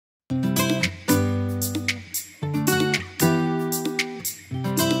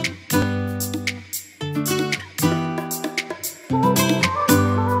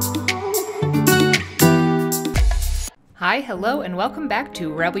Hi, hello, and welcome back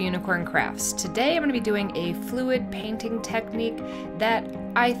to Rebel Unicorn Crafts. Today I'm going to be doing a fluid painting technique that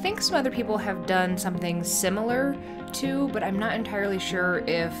I think some other people have done something similar to, but I'm not entirely sure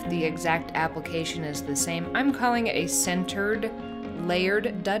if the exact application is the same. I'm calling it a centered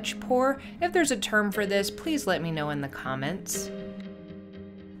layered Dutch pour. If there's a term for this, please let me know in the comments.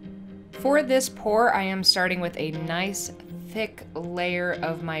 For this pour, I am starting with a nice thick layer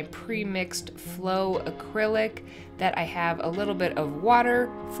of my pre-mixed Flow acrylic that I have a little bit of water,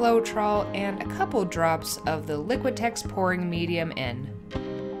 Floetrol, and a couple drops of the Liquitex pouring medium in.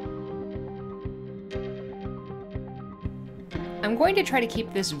 I'm going to try to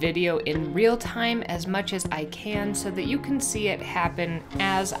keep this video in real time as much as I can so that you can see it happen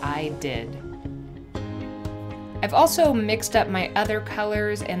as I did. I've also mixed up my other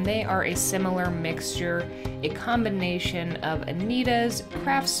colors, and they are a similar mixture, a combination of Anita's,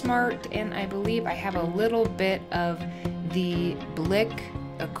 Craft Smart, and I believe I have a little bit of the Blick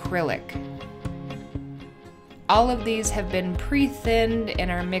acrylic. All of these have been pre-thinned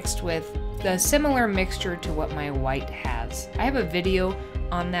and are mixed with the similar mixture to what my white has. I have a video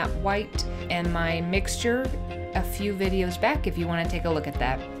on that white and my mixture a few videos back if you want to take a look at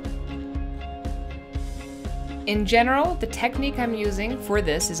that. In general, the technique I'm using for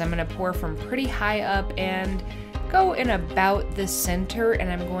this is I'm going to pour from pretty high up and go in about the center,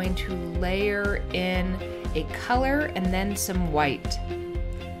 and I'm going to layer in a color and then some white.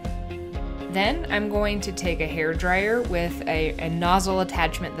 Then I'm going to take a hairdryer with a nozzle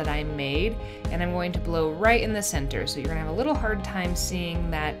attachment that I made, and I'm going to blow right in the center. So you're going to have a little hard time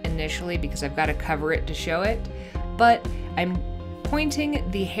seeing that initially because I've got to cover it to show it, but I'm pointing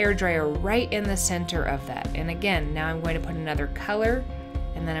the hairdryer right in the center of that. And again, now I'm going to put another color,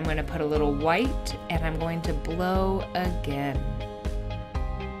 and then I'm going to put a little white, and I'm going to blow again.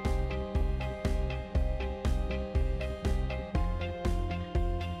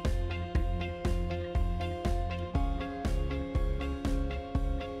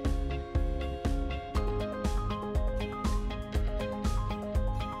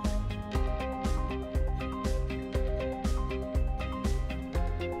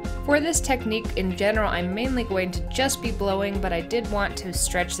 For this technique in general, I'm mainly going to just be blowing, but I did want to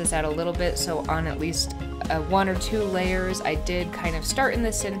stretch this out a little bit, so on at least one or two layers, I did kind of start in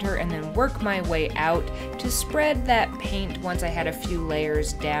the center and then work my way out to spread that paint once I had a few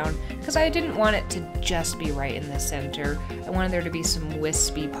layers down, because I didn't want it to just be right in the center. I wanted there to be some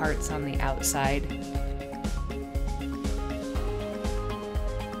wispy parts on the outside.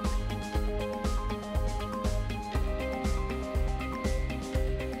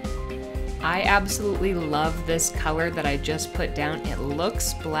 I absolutely love this color that I just put down. It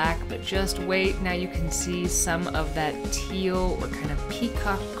looks black, but just wait, now you can see some of that teal or kind of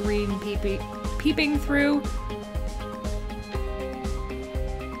peacock green peeping through.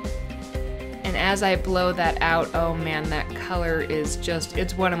 And as I blow that out, oh man, that color is just,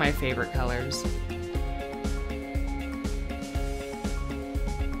 it's one of my favorite colors.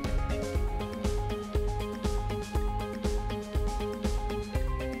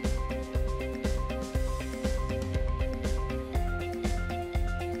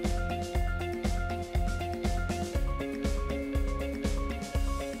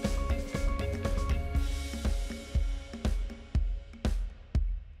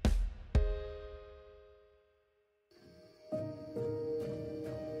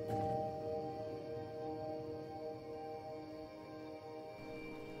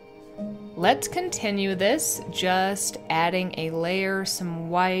 Let's continue this, just adding a layer,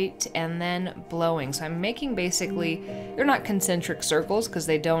 some white, and then blowing. So I'm making basically, they're not concentric circles because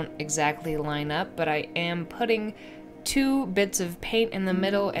they don't exactly line up, but I am putting two bits of paint in the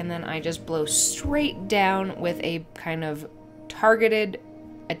middle, and then I just blow straight down with a kind of targeted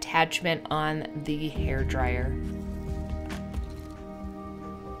attachment on the hairdryer.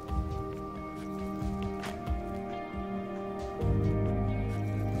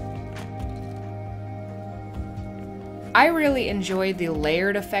 I really enjoy the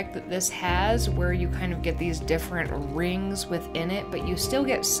layered effect that this has, where you kind of get these different rings within it, but you still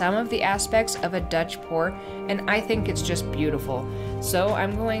get some of the aspects of a Dutch pour, and I think it's just beautiful. So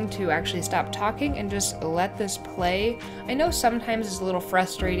I'm going to actually stop talking and just let this play. I know sometimes it's a little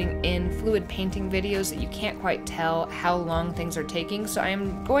frustrating in fluid painting videos that you can't quite tell how long things are taking, so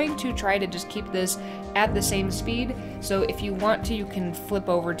I'm going to try to just keep this at the same speed. So if you want to, you can flip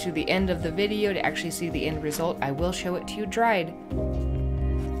over to the end of the video to actually see the end result. I will show it to you dried.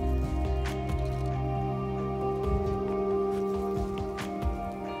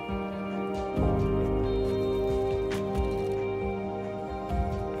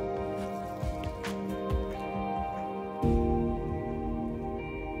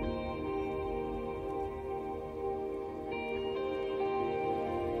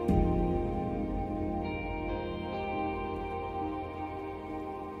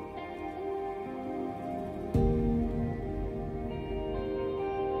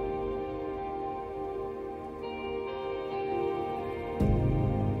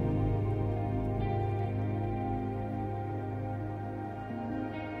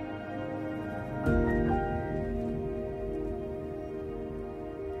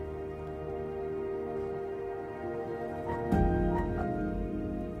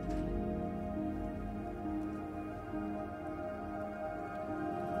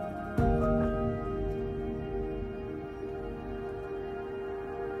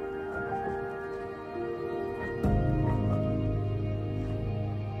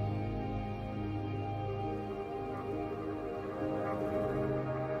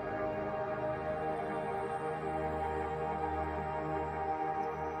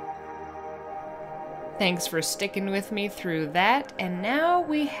 Thanks for sticking with me through that, and now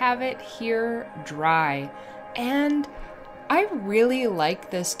we have it here dry. And I really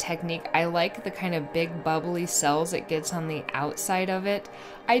like this technique. I like the kind of big bubbly cells it gets on the outside of it.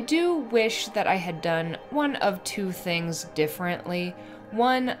 I do wish that I had done one of two things differently.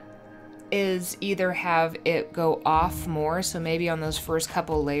 One is either have it go off more, so maybe on those first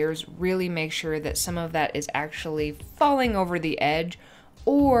couple layers, really make sure that some of that is actually falling over the edge,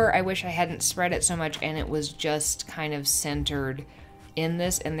 or I wish I hadn't spread it so much and it was just kind of centered in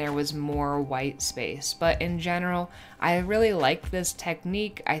this and there was more white space. But in general, I really like this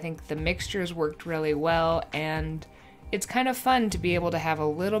technique. I think the mixtures worked really well, and it's kind of fun to be able to have a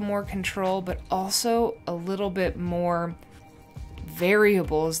little more control, but also a little bit more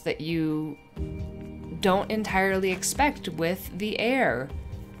variables that you don't entirely expect with the air.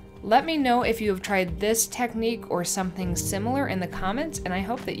 Let me know if you have tried this technique or something similar in the comments, and I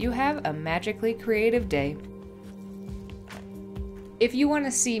hope that you have a magically creative day. If you want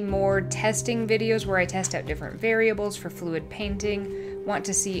to see more testing videos where I test out different variables for fluid painting, want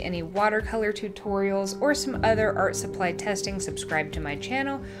to see any watercolor tutorials, or some other art supply testing, subscribe to my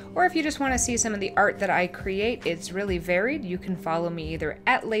channel. Or if you just want to see some of the art that I create, it's really varied. You can follow me either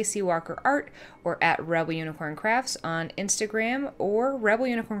at Lacey Walker Art or at Rebel Unicorn Crafts on Instagram, or Rebel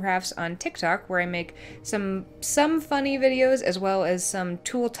Unicorn Crafts on TikTok, where I make some funny videos as well as some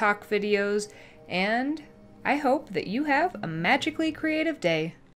tool talk videos. And I hope that you have a magically creative day.